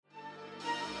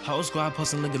Whole squad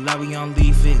posting look like we on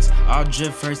LeagueFits. All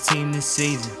drip first team this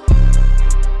season.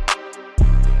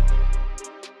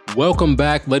 Welcome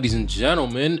back, ladies and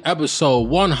gentlemen. Episode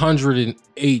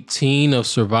 118 of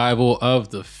Survival of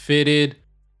the Fitted.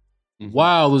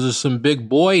 Wow, those are some big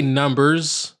boy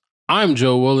numbers. I'm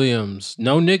Joe Williams.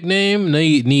 No nickname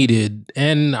needed.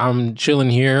 And I'm chilling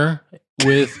here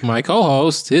with my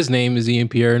co-host. His name is Ian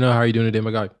Pierno. How are you doing today, my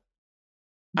guy?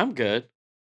 I'm good.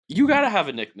 You gotta have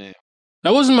a nickname.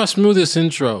 That wasn't my smoothest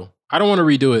intro. I don't want to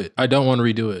redo it. But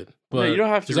No, you don't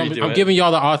have to redo it. I'm giving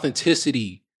y'all the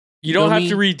authenticity. You don't have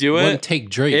to redo it. One take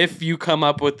Drake. If you come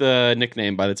up with a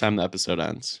nickname by the time the episode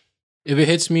ends. If it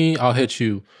hits me, I'll hit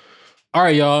you. All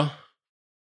right, y'all.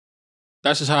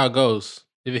 That's just how it goes.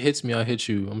 If it hits me, I'll hit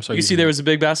you. I'm sorry. You see there was a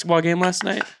big basketball game last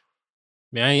night?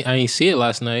 Man, I ain't see it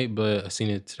last night, but I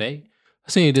seen it today. I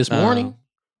seen it this morning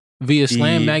via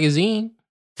Slam Magazine.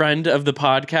 Friend of the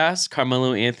podcast,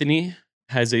 Carmelo Anthony,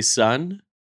 has a son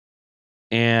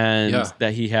and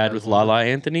that he had with Lala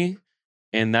Anthony.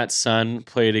 And that son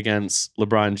played against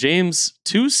LeBron James'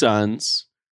 two sons,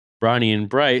 Bronny and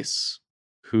Bryce,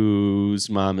 whose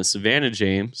mom is Savannah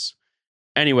James.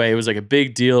 Anyway, it was like a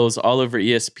big deal. It was all over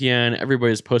ESPN.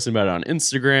 Everybody was posting about it on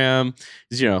Instagram.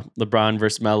 You know, LeBron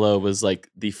versus Melo was like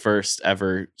the first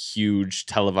ever huge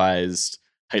televised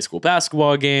high school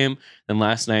basketball game. Then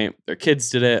last night, their kids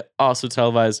did it, also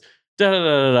televised.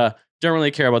 Don't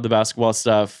really care about the basketball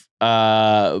stuff.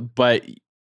 But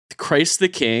Christ the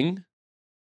King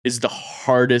is the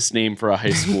hardest name for a high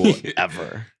school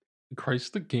ever.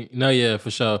 Christ the King. No, yeah,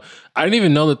 for sure. I didn't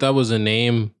even know that was a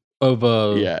name of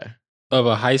a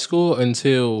high school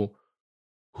until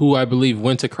who I believe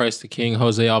went to Christ the King,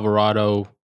 Jose Alvarado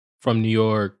from New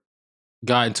York,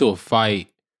 got into a fight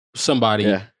with somebody.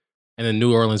 Yeah. And the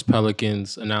New Orleans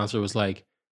Pelicans announcer was like,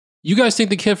 "You guys think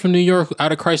the kid from New York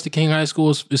out of Christ the King High School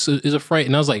is a fright?"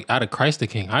 And I was like, "Out of Christ the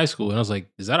King High School?" And I was like,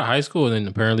 "Is that a high school?" And then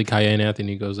apparently Cayenne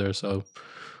Anthony goes there. So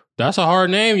that's a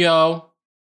hard name, yo.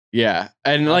 Yeah,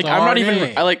 and that's like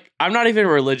I'm not even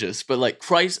religious, but like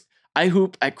Christ.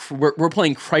 We're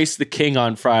playing Christ the King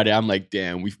on Friday. I'm like,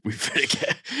 damn, we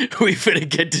finna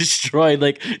get destroyed.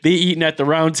 Like they eating at the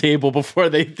round table before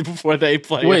they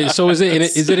play. Wait, so is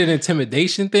it an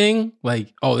intimidation thing?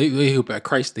 Like, oh, they hoop at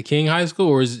Christ the King High School,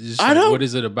 or is it just what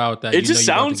is it about that? It just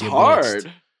sounds hard.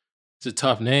 Blitzed? It's a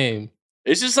tough name.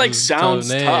 It's just like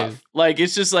sounds tough. Like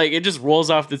it's just like it just rolls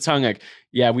off the tongue. Like,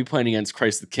 yeah, we playing against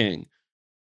Christ the King.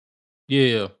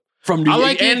 Yeah. From New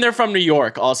York, and they're from New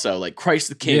York also, like Christ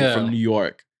the King from New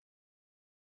York.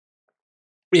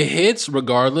 It hits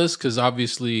regardless, because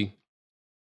obviously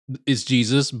it's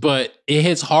Jesus, but it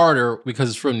hits harder because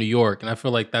it's from New York, and I feel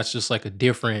like that's just like there's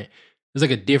like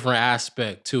a different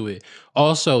aspect to it.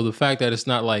 Also, the fact that it's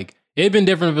not like it'd been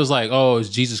different if it was like, oh, it's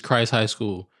Jesus Christ High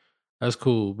School. That's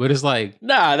cool, but it's like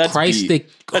that's Christ beat.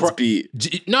 That's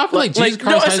beat. No, I feel like Jesus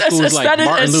Christ High School is like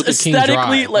Martin Luther King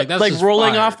Drive. Like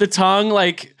rolling off the tongue,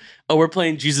 like, oh, we're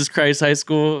playing Jesus Christ High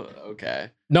School. Okay.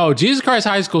 No, Jesus Christ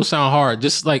High School sound hard.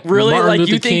 Just like really, Martin like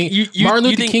Luther King. Martin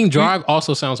Luther King Drive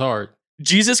also sounds hard.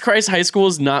 Jesus Christ High School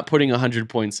is not putting 100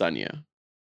 points on you.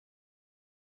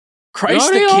 Christ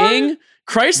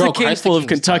the King full of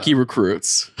Kentucky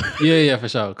recruits. Yeah, for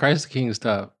sure. Christ the King is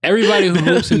tough. Everybody who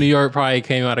moves to New York probably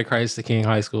came out of Christ the King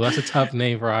High School. That's a tough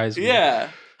name for high school. Yeah.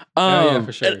 Yeah,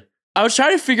 for sure. I was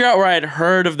trying to figure out where I'd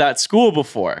heard of that school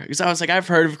before. Because I was like, I've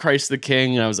heard of Christ the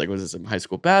King. And I was like, was it some high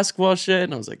school basketball shit?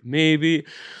 And I was like, maybe.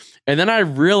 And then I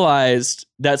realized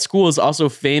that school is also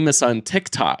famous on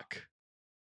TikTok.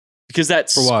 Because that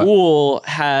school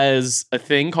has a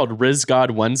thing called Riz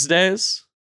God Wednesdays.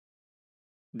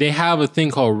 They have a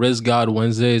thing called Riz God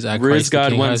Wednesdays at Christ the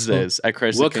King High School. At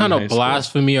Christ What the King kind High of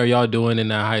blasphemy are y'all doing in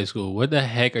that high school? What the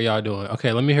heck are y'all doing?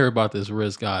 Okay, let me hear about this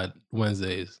Riz God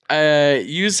Wednesdays.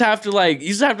 You just have to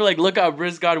look up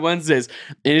Riz God Wednesdays,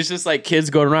 and it's just like kids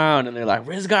going around and they're like,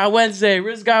 Riz God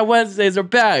Wednesdays are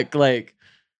back. Like,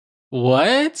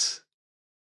 what?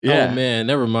 Yeah. Oh man,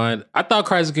 never mind. I thought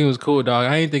Christ the King was cool, dog.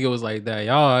 I didn't think it was like that.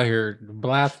 Y'all out here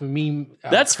blasphemy.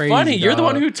 That's crazy, funny. dog. You're the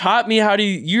one who taught me how to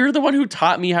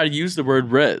use the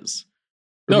word Riz.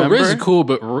 Remember? No, Riz is cool,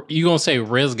 but you gonna say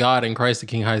Riz God in Christ the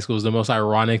King High School is the most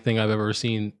ironic thing I've ever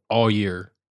seen all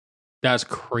year. That's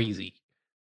crazy.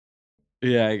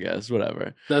 Yeah, I guess.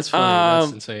 Whatever. That's funny.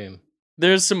 That's insane.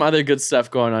 There's some other good stuff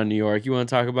going on in New York. You want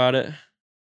to talk about it?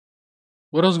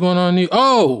 What else going on in New York?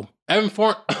 Oh, Evan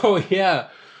Fournier. Oh, yeah.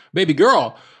 Baby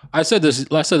girl. I said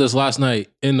this last night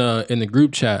in the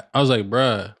group chat. I was like,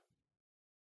 bruh,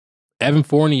 Evan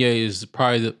Fournier is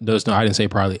probably no, I didn't say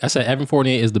probably. I said Evan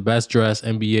Fournier is the best dressed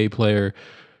NBA player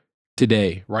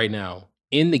today, right now,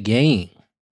 in the game.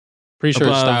 Pretty sure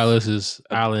stylist is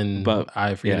Alan.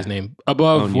 I forget his name.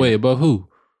 Above who?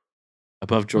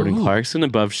 Above Jordan Clarkson,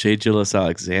 above Shea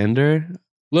Gilgeous-Alexander.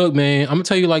 Look, man, I'm gonna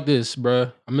tell you like this,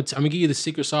 bro. I'm gonna give you the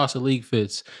secret sauce of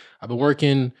LeagueFits. I've been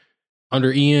working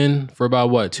under Ian for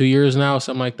about 2 years now,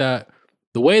 something like that.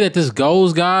 The way that this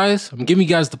goes, guys, I'm giving you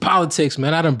guys the politics,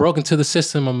 man. I done broke into the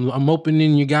system. I'm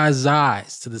opening you guys'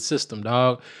 eyes to the system,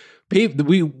 dog. We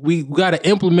got to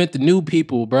implement the new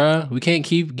people, bruh. We can't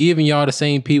keep giving y'all the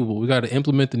same people. We got to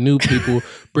implement the new people,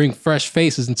 bring fresh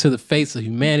faces into the face of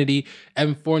humanity.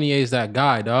 Evan Fournier is that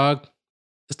guy, dog.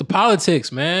 It's the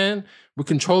politics, man. We're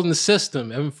controlling the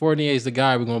system. Evan Fournier is the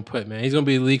guy we're going to put, man. He's going to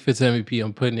be the LeagueFits MVP.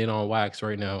 I'm putting it on wax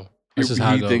right now. This is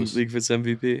how it goes. You think LeagueFits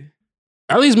MVP?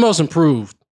 At least most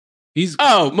improved.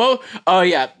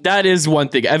 Yeah, that is one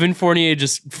thing. Evan Fournier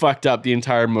just fucked up the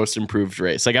entire most improved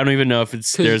race. Like, I don't even know if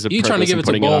there's a purpose trying to give in it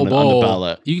putting to it on the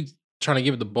ballot. You trying to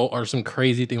give it to Bull or some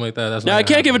crazy thing like that? That's no, I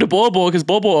can't give it to Bull because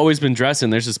Bull always been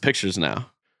dressing. There's just pictures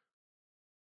now.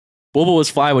 Bull was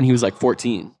fly when he was like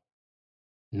 14.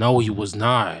 No, he was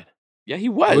not. Yeah, he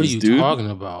was. What are you talking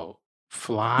about?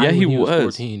 Fly? Yeah, he was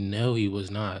 14. No, he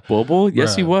was not. Bull?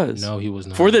 Yes, he was. No, he was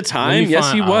not. For the time,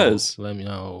 yes, he was. Let me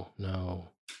know. No.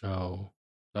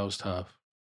 That was tough.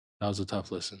 That was a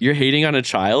tough listen. You're hating on a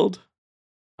child?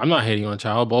 I'm not hating on a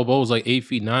child. Bobo was like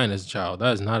 8'9" as a child.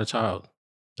 That is not a child.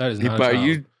 That is not a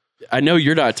child. I know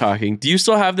you're not talking. Do you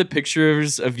still have the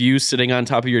pictures of you sitting on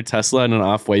top of your Tesla and an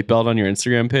off-white belt on your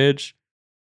Instagram page?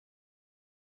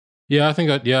 Yeah, I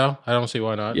think I don't see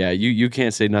why not. Yeah, you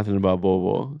can't say nothing about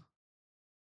Bobo.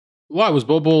 Why was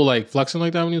Bobo like flexing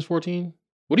like that when he was 14?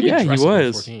 What do you mean dressing when he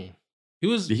was 14?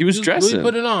 He was dressing. Really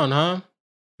put it on, huh?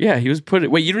 Yeah, he was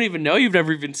putting. Wait, you don't even know? You've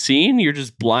never even seen? You're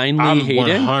just blindly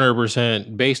hating?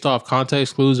 100% based off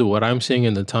context clues of what I'm seeing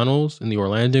in the tunnels, in the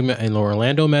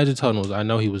Orlando Magic tunnels. I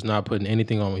know he was not putting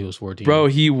anything on when he was 14. Bro,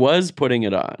 he was putting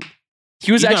it on.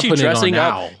 He's actually dressing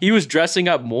up. He was dressing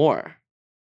up more.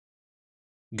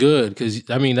 Good,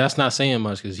 because I mean that's not saying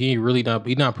much because he's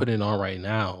not putting it on right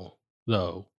now,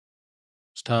 though.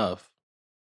 It's tough.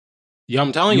 Yeah,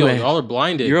 I'm telling you, y'all are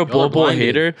blinded. You're a Bull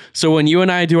hater. So when you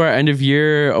and I do our end of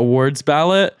year awards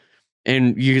ballot,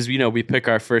 and because we pick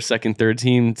our first, second, third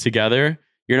team together,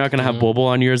 you're not gonna have Bull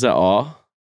on yours at all.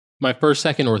 My first,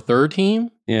 second, or third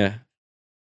team? Yeah.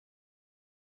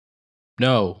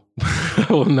 No,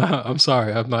 well, not. I'm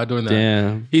sorry, I'm not doing that.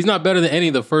 Damn. He's not better than any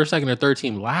of the first, second, or third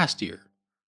team last year.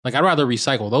 Like I'd rather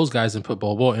recycle those guys than put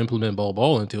implement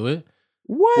Bull into it.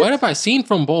 What have I seen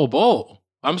from Bull?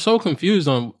 I'm so confused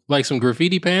on like some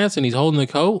graffiti pants and he's holding the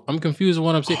coat. I'm confused on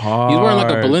what I'm seeing. He's wearing like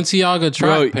a Balenciaga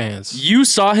track pants. You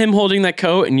saw him holding that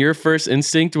coat and your first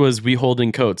instinct was we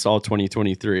holding coats all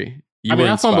 2023.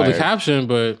 I fumbled the caption,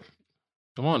 but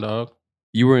come on, dog.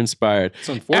 You were inspired.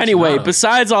 Anyway,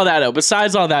 besides all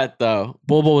that though,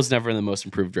 Bull was never in the most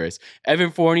improved race. Evan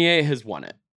Fournier has won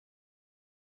it.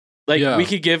 Like we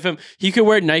could give him, he could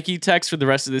wear Nike Techs for the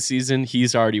rest of the season.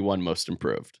 He's already won most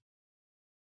improved.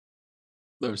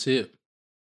 Let me see it.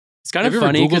 It's kind of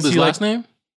funny because his last name.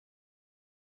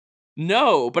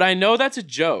 No, but I know that's a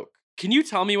joke. Can you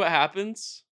tell me what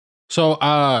happens? So,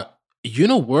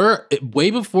 way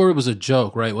before it was a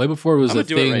joke, right? Way before it was a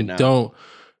thing.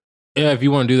 If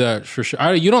you want to do that, for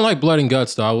sure. You don't like blood and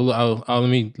guts, though. Let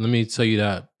me tell you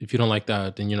that. If you don't like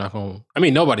that, then you're not going. I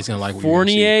mean, nobody's gonna like what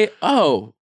Fournier.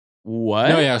 Oh, what?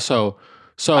 No, yeah. So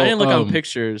I didn't look on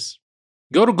pictures.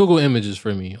 Go to Google Images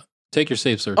for me. Take your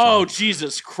safe search. Oh,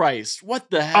 Jesus Christ. What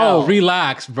the hell? Oh,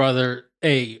 relax, brother.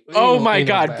 Hey. Oh, my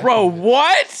God, bro.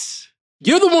 What?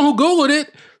 You're the one who Googled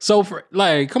it. So, come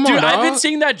on, dude, I've been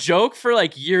seeing that joke for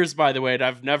like years, by the way, and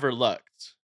I've never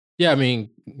looked. Yeah, I mean,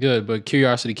 good, but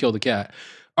curiosity killed the cat.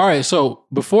 All right, so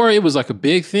before it was like a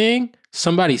big thing,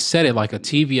 somebody said it, like a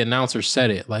TV announcer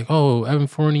said it. Like, oh, Evan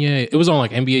Fournier. It was on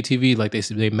like NBA TV, like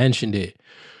they mentioned it.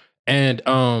 And,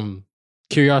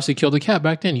 curiosity killed the cat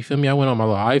back then. You feel me? I went on my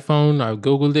little iPhone. I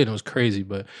Googled it. It was crazy.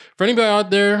 But for anybody out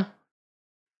there,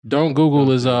 don't Google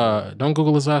his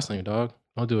last name, dog.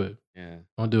 Don't do it. Yeah.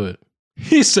 Don't do it.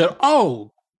 He said,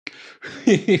 oh.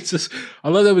 I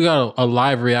love that we got a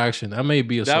live reaction. That may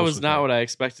be that was not what I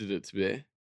expected it to be.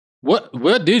 What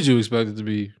did you expect it to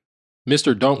be?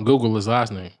 Mr. Don't Google his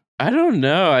last name. I don't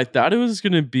know. I thought it was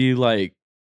gonna be like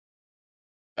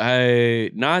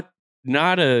not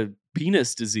a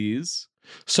penis disease.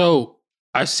 So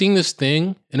I seen this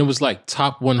thing and it was like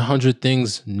top 100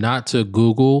 things not to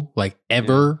Google, like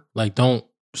ever. Yeah. Like don't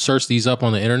search these up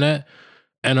on the internet.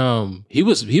 And he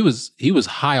was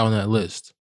high on that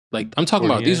list. Like I'm talking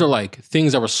about these are like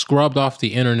things that were scrubbed off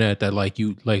the internet that like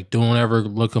you like don't ever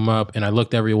look them up. And I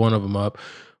looked every one of them up.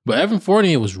 But Evan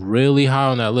Fournier was really high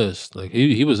on that list. Like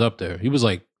he was up there. He was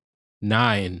like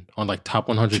 9 on like top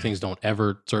 100 things don't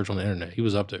ever search on the internet. He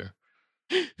was up there.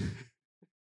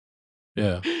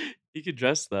 Yeah. He could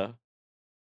dress though.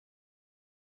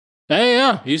 Hey,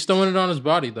 yeah. He's throwing it on his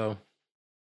body though.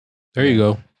 There you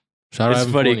go. Shout out It's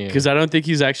Evan funny Fournier. because I don't think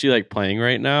he's actually like playing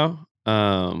right now.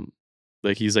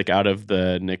 Like he's like out of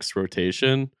the Knicks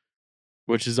rotation,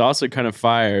 which is also kind of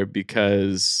fire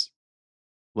because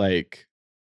like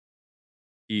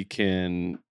he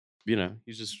can,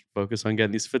 he's just focused on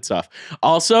getting these fits off.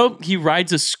 Also, he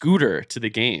rides a scooter to the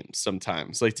games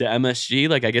sometimes, like to MSG.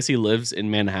 Like I guess he lives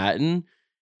in Manhattan,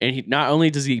 and he not only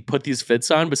does he put these fits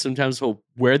on, but sometimes he'll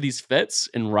wear these fits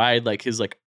and ride like his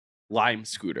like Lime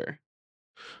scooter.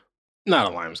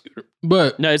 Not a Lime scooter,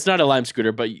 but no, it's not a Lime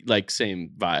scooter, but like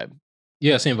same vibe.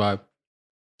 Yeah, same vibe.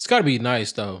 It's got to be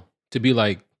nice though to be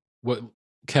like what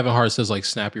Kevin Hart says, like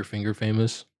snap your finger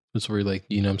famous. That's where like,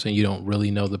 you know what I'm saying? You don't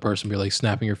really know the person, but you're like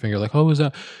snapping your finger like, oh, is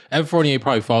that? Evan Fournier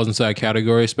probably falls into that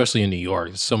category, especially in New York.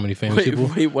 There's so many famous people.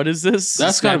 Wait, what is this?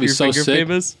 That's got to be so sick.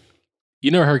 Famous?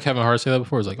 You never heard Kevin Hart say that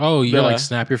before? It's like, oh, you're like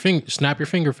snap your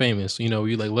finger famous. You know,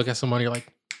 you like look at somebody, you're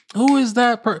like, who is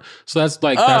that? So that's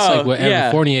like what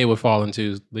Evan Fournier would fall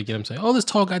into. Like, you know what I'm saying? Oh, this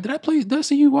tall guy. Did I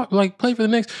see you like play for the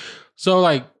Knicks? So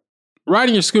like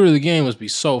riding your scooter to the game must be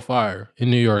so fire in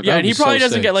New York. Yeah, and he probably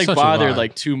doesn't get like bothered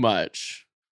like too much.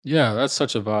 Yeah, that's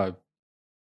such a vibe.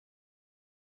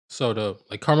 So dope.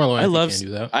 Like Carmelo Anthony can't do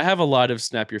that. I have a lot of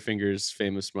snap your fingers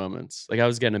famous moments. Like I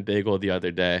was getting a bagel the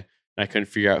other day and I couldn't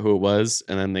figure out who it was.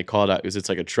 And then they called out because it's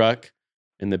like a truck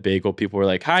and the bagel people were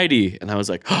like, Heidi. And I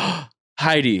was like, oh,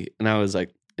 Heidi. And I was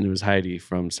like, and it was Heidi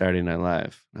from Saturday Night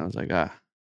Live. And I was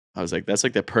like, that's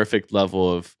like the perfect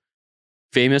level of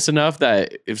famous enough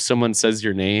that if someone says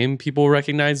your name, people will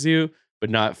recognize you,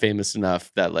 but not famous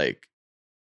enough that like,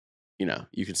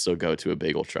 you can still go to a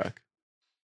bagel truck.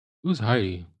 Who's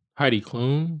Heidi? Heidi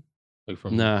Klum? Like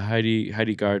from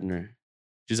Heidi Gardner.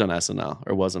 She's on SNL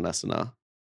or was on SNL.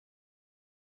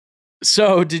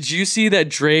 So did you see that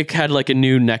Drake had like a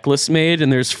new necklace made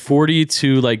and there's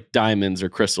 42 like diamonds or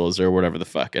crystals or whatever the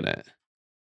fuck in it?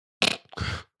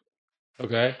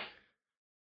 Okay.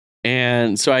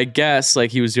 And so I guess like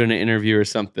he was doing an interview or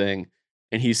something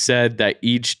and he said that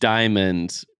each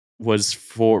diamond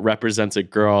represents a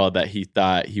girl that he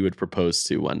thought he would propose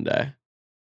to one day.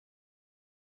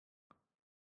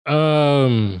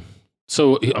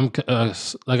 So I'm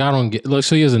like I don't get like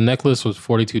so he has a necklace with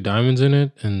 42 diamonds in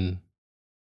it, and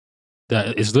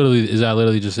is that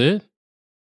literally just it?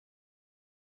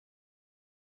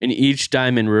 And each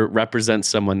diamond represents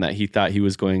someone that he thought he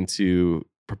was going to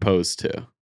propose to.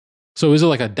 So is it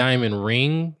like a diamond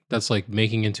ring that's like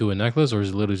making into a necklace, or is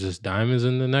it literally just diamonds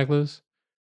in the necklace?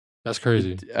 That's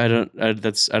crazy. I think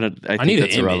that's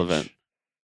irrelevant.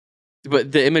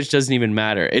 But the image doesn't even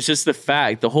matter. It's just the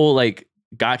fact, the whole like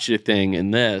gotcha thing in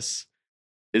this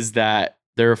is that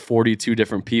there are 42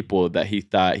 different people that he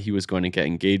thought he was going to get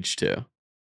engaged to.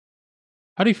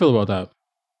 How do you feel about that?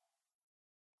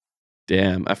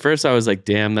 Damn. At first I was like,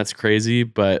 damn, that's crazy.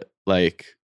 But like,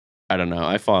 I don't know.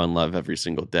 I fall in love every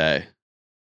single day.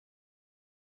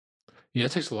 Yeah,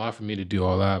 it takes a lot for me to do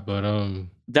all that, but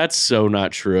that's so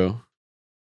not true.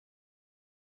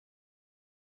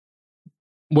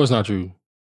 What's not true?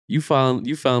 You fell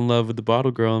in love with the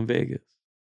bottle girl in Vegas.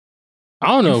 I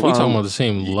don't know if we talking about the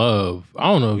same love.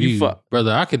 I don't know if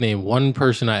brother. I could name one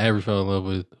person I ever fell in love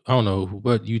with. I don't know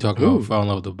what you talking about. Fell in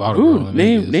love with the bottle girl in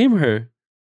Vegas. Name her.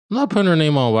 I'm not putting her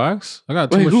name on wax. I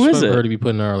got too much respect for her to be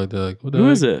putting her like that. Like, what the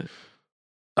heck? Is it?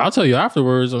 I'll tell you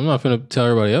afterwards. I'm not finna tell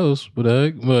everybody else. What the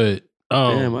heck? But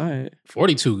damn, all right.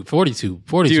 42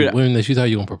 Dude, women that you thought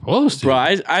you were gonna propose to. Bro,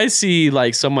 I see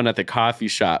like someone at the coffee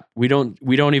shop. We don't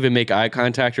even make eye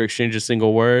contact or exchange a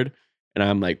single word, and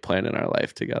I'm like planning our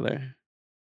life together.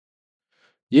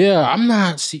 Yeah, I'm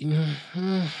not seeing.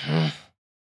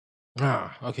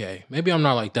 Okay, maybe I'm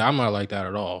not like that. I'm not like that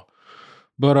at all.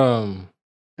 But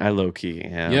I low key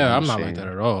am. Yeah, I'm not like that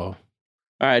at all.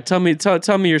 All right, tell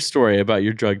me your story about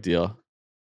your drug deal.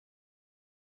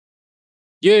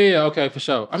 Yeah, okay, for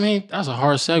sure. I mean, that's a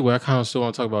hard segue. I kind of still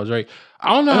want to talk about Drake.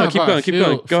 I don't know. Keep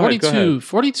going. Go ahead.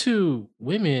 42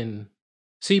 women.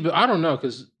 See, but I don't know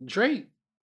because Drake,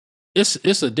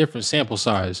 it's a different sample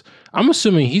size. I'm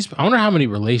assuming I wonder how many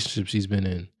relationships he's been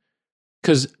in.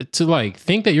 Because to like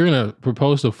think that you're gonna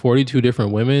propose to 42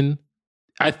 different women,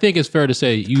 I think it's fair to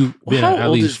say you've been in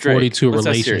at least 42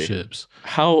 relationships.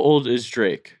 How old is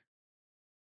Drake?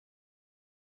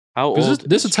 How old?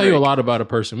 This will tell you a lot about a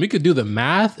person. We could do the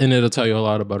math, and it'll tell you a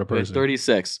lot about a person.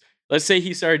 36. Let's say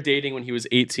he started dating when he was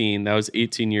 18. That was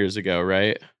 18 years ago,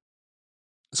 right?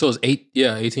 So it's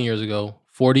 18 years ago.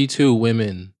 42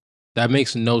 women. That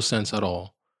makes no sense at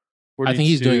all. 42. I think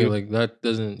he's doing it like that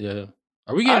doesn't, yeah.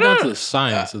 Are we getting down to the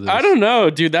science of this? I don't know,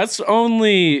 dude. That's like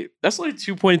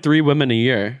 2.3 women a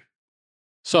year.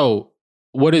 So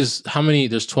how many?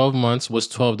 There's 12 months. What's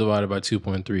 12 divided by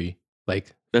 2.3?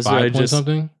 Like that's 5 point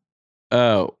something?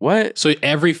 Oh, what? So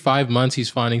every 5 months he's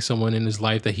finding someone in his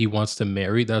life that he wants to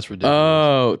marry? That's ridiculous.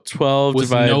 Oh, 12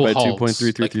 divided by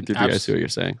 2.3333. I see what you're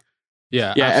saying.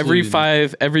 Yeah. Yeah, every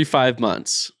 5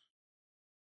 months.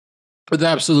 With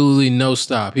absolutely no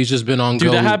stop. He's just been on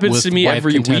Dude, that happens to me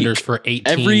every week. For 18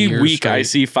 every years week straight. I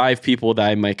see 5 people that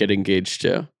I might get engaged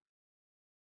to.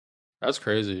 That's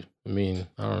crazy. I mean,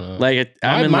 I don't know. Like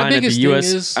I'm in line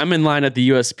at the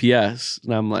USPS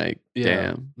and I'm like,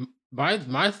 damn.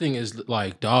 My thing is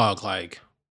like, dog, like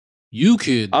you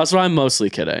could. Also, I'm mostly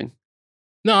kidding.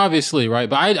 No, obviously, right?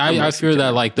 But I fear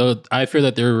that I fear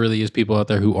that there really is people out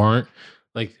there who aren't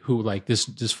like who like this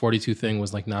 42 thing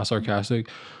was like not sarcastic.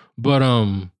 But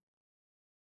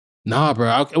nah,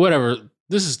 bro. Whatever.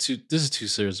 This is too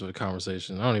serious of a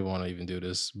conversation. I don't even want to even do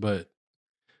this. But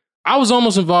I was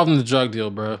almost involved in the drug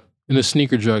deal, bro. In a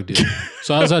sneaker drug deal.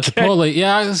 So I was at Chipotle.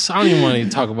 Yeah, I don't even want to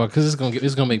talk about because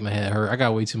it's gonna make my head hurt. I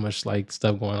got way too much like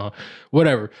stuff going on.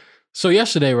 Whatever. So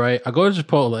yesterday, right? I go to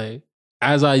Chipotle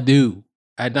as I do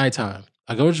at nighttime.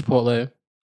 I go to Chipotle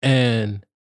and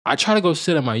I try to go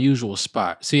sit at my usual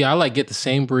spot. See, I like get the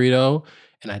same burrito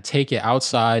and I take it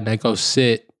outside and I go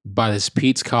sit by this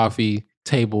Pete's Coffee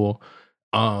table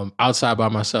outside by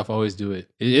myself. I always do it.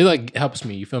 It like helps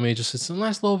me. You feel me? It's a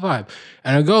nice little vibe.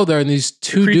 And I go there and these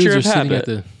two dudes are sitting at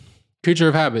the Creature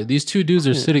of Habit. These two dudes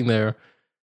are sitting there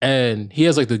and he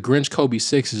has like the Grinch Kobe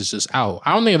 6s just out.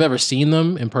 I don't think I've ever seen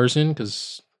them in person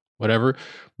because whatever.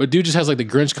 But dude just has like the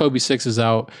Grinch Kobe 6s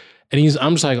out. And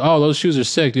I'm just like, oh, those shoes are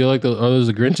sick. Do you like are those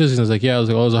the Grinches? And he's like, yeah. I was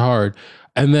like, oh, those are hard.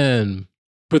 And then,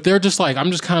 but they're just like,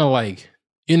 I'm just kind of like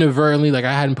inadvertently, like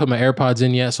I hadn't put my AirPods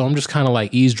in yet. So I'm just kind of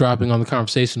like eavesdropping on the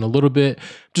conversation a little bit,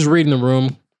 just reading the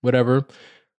room, whatever.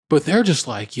 But they're just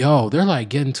like, yo, they're like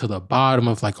getting to the bottom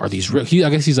of like, are these real? I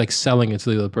guess he's like selling it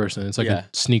to the other person. It's like a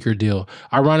sneaker deal.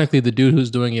 Ironically, the dude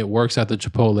who's doing it works at the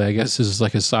Chipotle. I guess this is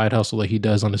like his side hustle that he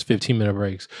does on his 15-minute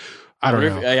breaks. I don't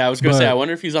know. I was going to say, I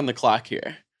wonder if he's on the clock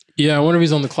here. Yeah, I wonder if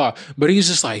he's on the clock. But he's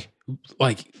just like,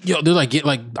 yo, they're like,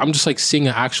 I'm just like seeing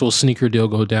an actual sneaker deal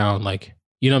go down. Like,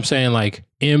 you know what I'm saying? Like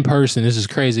in person, this is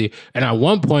crazy. And at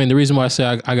one point, the reason why I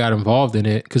say I got involved in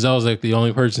it, because I was like the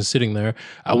only person sitting there.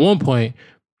 At one point,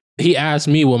 he asked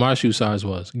me what my shoe size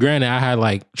was. Granted, I had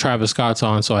like Travis Scott's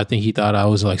on, so I think he thought I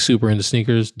was like super into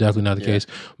sneakers. Definitely not the case.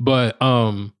 But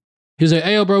he was like,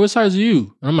 hey, yo, bro, what size are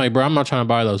you? And I'm like, bro, I'm not trying to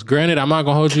buy those. Granted, I'm not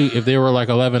going to hold you. If they were like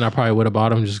 11, I probably would have bought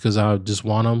them just because I just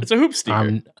want them. It's a hoop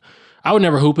sneaker. I would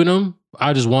never hoop in them.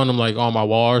 I just want them like on my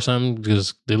wall or something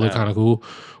because they look kind of cool.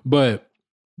 But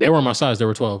they weren't my size. They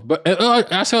were 12. But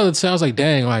I saw that. I was like,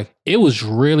 dang, like it was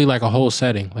really like a whole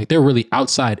setting. Like they're really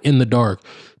outside in the dark.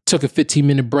 Took a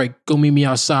 15-minute break. Go meet me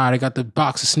outside. I got the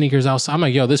box of sneakers outside. I'm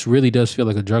like, yo, this really does feel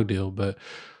like a drug deal. But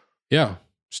yeah,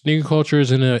 sneaker culture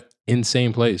is in an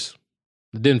insane place.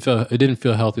 It didn't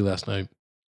feel healthy last night.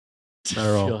 Not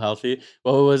at all. Feel healthy?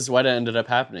 What ended up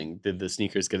happening? Did the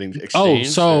sneakers get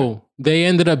exchanged? They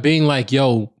ended up being like,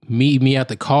 yo, meet me at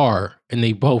the car. And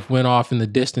they both went off in the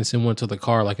distance and went to the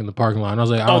car, like in the parking lot. And I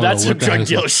was like, oh, that's some drug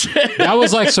deal shit. That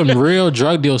was like some real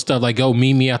drug deal stuff. Like, go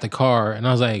meet me at the car. And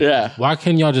I was like, why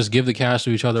can't y'all just give the cash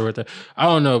to each other right there? I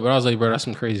don't know, but I was like, bro, that's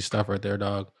some crazy stuff right there,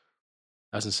 dog.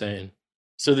 That's insane.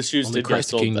 So the shoes did get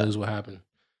sold. King knows what happened.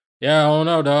 Yeah, I don't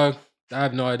know, dog. I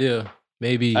have no idea.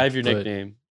 Maybe I have your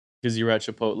nickname because you were at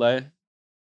Chipotle.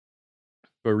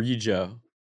 Burrito,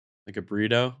 like a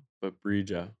burrito, but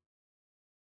burrito.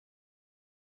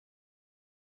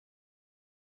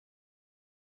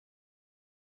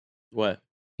 What?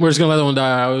 We're just gonna let that one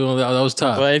die. That was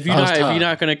tough. Well, if you're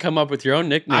not gonna come up with your own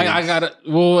nickname, I gotta.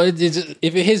 Well, if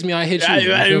it hits me, I hit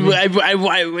you.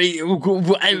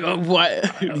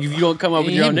 If you don't come up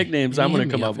with your own nicknames, I'm gonna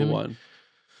come up with one.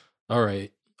 All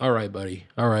right, buddy.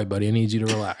 I need you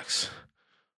to relax.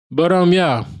 But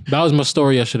yeah, that was my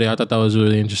story yesterday. I thought that was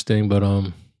really interesting. But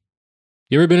you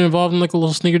ever been involved in like a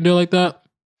little sneaker deal like that?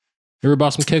 You ever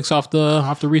bought some kicks off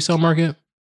the resale market?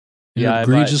 In an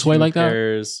egregious way like that?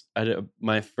 I did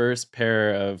my first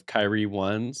pair of Kyrie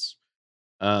ones.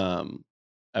 I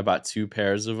bought 2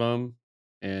 pairs of them,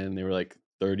 and they were like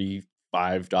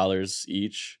 $35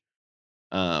 each.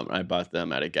 I bought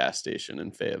them at a gas station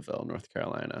in Fayetteville, North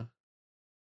Carolina.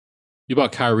 You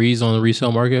bought Kyrie's on the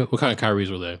resale market? What kind of Kyrie's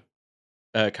were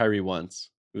they? Kyrie ones.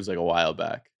 It was like a while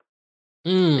back.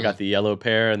 I got the yellow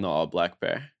pair and the all black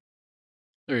pair.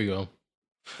 There you go.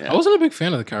 I wasn't a big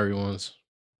fan of the Kyrie ones.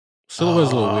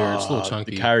 Silhouette's a little weird. It's a little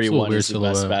chunky. The Kyrie one is the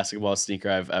silhouette. best basketball sneaker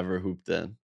I've ever hooped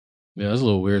in. Yeah, it's a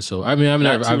little weird. So I mean, I've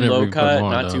not never low even cut, put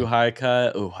on, not too high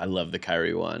cut. Oh, I love the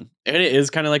Kyrie one, and it is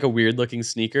kind of like a weird looking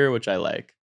sneaker, which I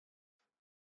like.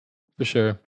 For sure.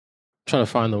 I'm trying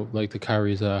to find the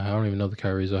Kyries I don't even know the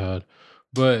Kyries I had,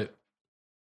 but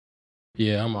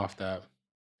yeah, I'm off that.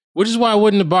 Which is why I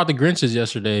wouldn't have bought the Grinches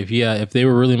yesterday if they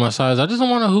were really my size. I just don't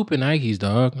want to hoop in Nikes,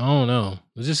 dog. I don't know.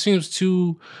 It just seems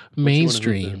too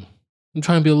mainstream. I'm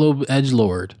trying to be a little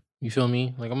edgelord. You feel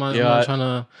me? Like I'm not trying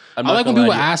to. I like when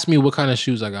people ask me what kind of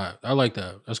shoes I got. I like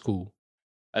that. That's cool.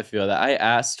 I feel that. I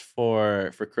asked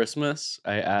for Christmas.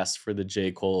 I asked for the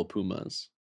J. Cole Pumas.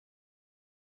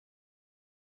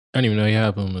 I didn't even know you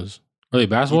had Pumas. Are they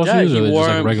basketball shoes or are they just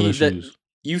like regular shoes?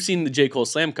 You've seen the J. Cole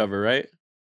Slam cover, right?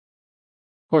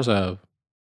 Of course I have.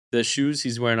 The shoes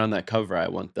he's wearing on that cover, I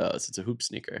want those. It's a hoop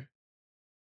sneaker.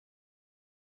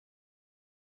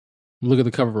 Look at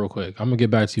the cover real quick. I'm gonna get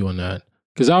back to you on that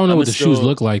because I don't know what the shoes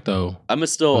look like though. I'm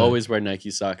still always wear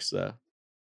Nike socks though.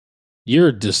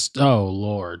 You're just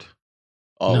Lord,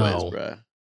 always, bro.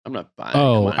 I'm not buying.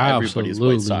 Oh, everybody's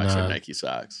white socks or Nike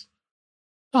socks.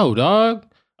 Oh, dog.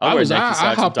 I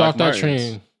hopped off that Martens.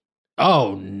 train.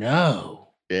 Oh no.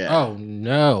 Yeah. Oh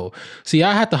no. See,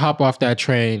 I had to hop off that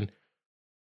train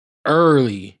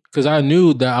early because I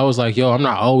knew that I was like, yo, I'm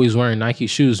not always wearing Nike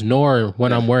shoes, nor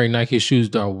when I'm wearing Nike shoes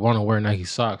do I want to wear Nike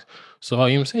socks. So, you know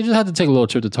what I'm saying? Just had to take a little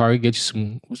trip to Target, get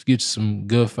you some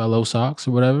Goodfellow socks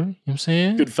or whatever. You know what I'm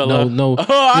saying? Goodfellow. No.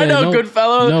 I know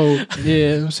Goodfellow. No,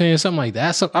 yeah, I'm saying something like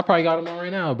that. So I probably got them on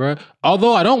right now, bro.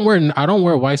 Although I don't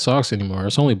wear white socks anymore.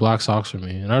 It's only black socks for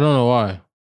me, and I don't know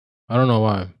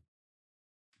why.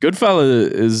 Goodfellow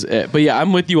is it. But yeah,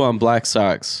 I'm with you on black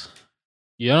socks.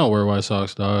 Yeah, I don't wear white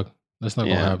socks, dog. That's not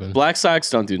gonna happen. Black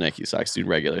socks don't do Nike socks, do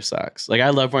regular socks. Like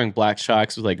I love wearing black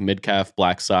socks with like mid-calf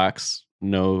black socks,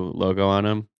 no logo on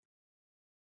them.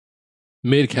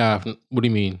 Mid-calf, what do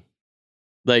you mean?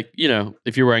 Like,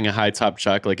 if you're wearing a high top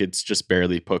chuck, like it's just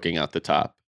barely poking out the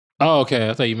top. Oh, okay.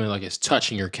 I thought you meant like it's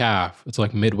touching your calf. It's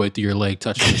like midway through your leg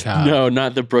touching your calf. No,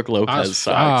 not the Brooke Lopez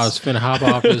socks. I was finna hop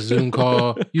off this Zoom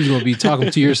call. You was gonna be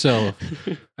talking to yourself.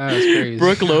 That's crazy.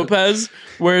 Brooke Lopez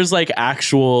wears like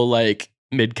actual like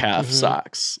mid-calf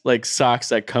socks. Like socks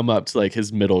that come up to like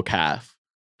his middle calf.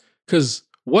 Because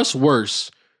what's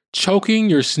worse, choking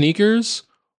your sneakers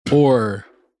or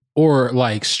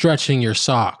like stretching your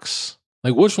socks?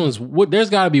 Like which one's there's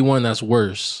gotta be one that's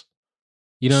worse.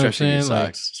 You know what I'm saying?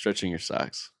 Like stretching your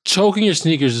socks. Choking your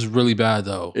sneakers is really bad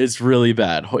though. It's really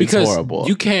bad. It's horrible.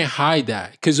 You can't hide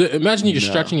that. Because imagine you're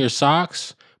stretching your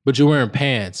socks, but you're wearing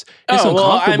pants. It's uncomfortable.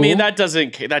 Well, I mean that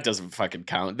doesn't fucking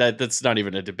count. That's not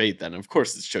even a debate then. Of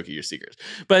course it's choking your sneakers.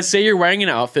 But say you're wearing an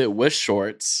outfit with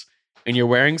shorts and you're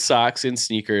wearing socks and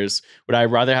sneakers. Would I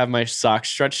rather have my socks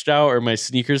stretched out or my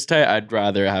sneakers tight? I'd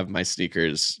rather have my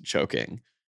sneakers choking.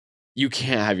 You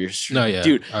can't have your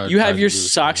dude. You have your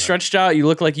socks stretched out. You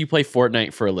look like you play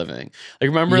Fortnite for a living. Like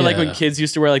remember, like when kids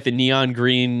used to wear like the neon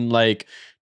green like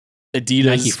Adidas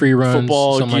Nike free runs,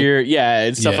 football gear,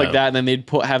 and stuff like that. And then they'd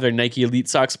have their Nike Elite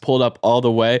socks pulled up all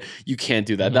the way. You can't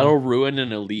do that. Mm-hmm. That'll ruin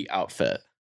an elite outfit.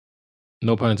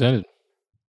 No pun intended.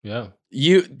 Yeah.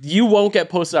 You won't get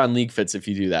posted on LeagueFits if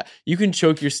you do that. You can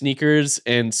choke your sneakers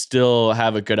and still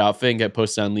have a good outfit and get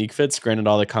posted on LeagueFits. Granted,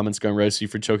 all the comments going to roast you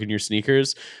for choking your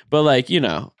sneakers, but like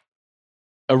a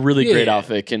really great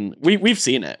outfit can. We've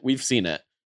seen it.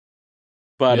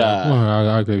 But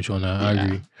I agree with you on that. I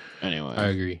agree. Anyway, I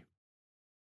agree.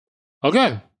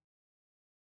 Okay,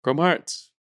 Chrome Hearts.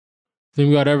 I think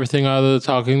we got everything out of the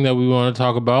talking that we want to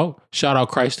talk about. Shout out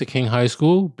Christ the King High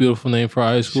School. Beautiful name for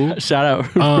high school. Shout out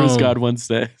First God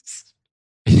Wednesdays.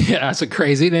 Yeah, that's a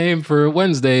crazy name for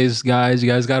Wednesdays, guys.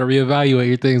 You guys got to reevaluate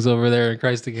your things over there in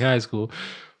Christ the King High School.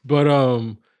 But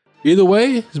either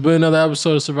way, it's been another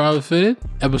episode of Survival Fitted.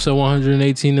 Episode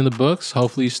 118 in the books.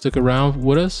 Hopefully you stick around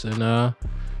with us and have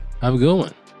a good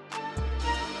one.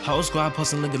 Whole squad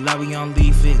posting look like we on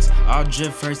LeagueFits. All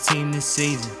drip first team this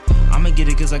season. I'ma get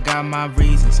it cause I got my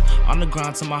reasons. On the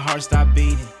ground till my heart stop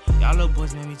beating. Y'all little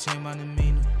boys made me change my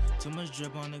demeanor. Too much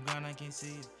drip on the ground, I can't see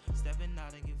it. Stepping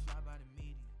out and get fly by the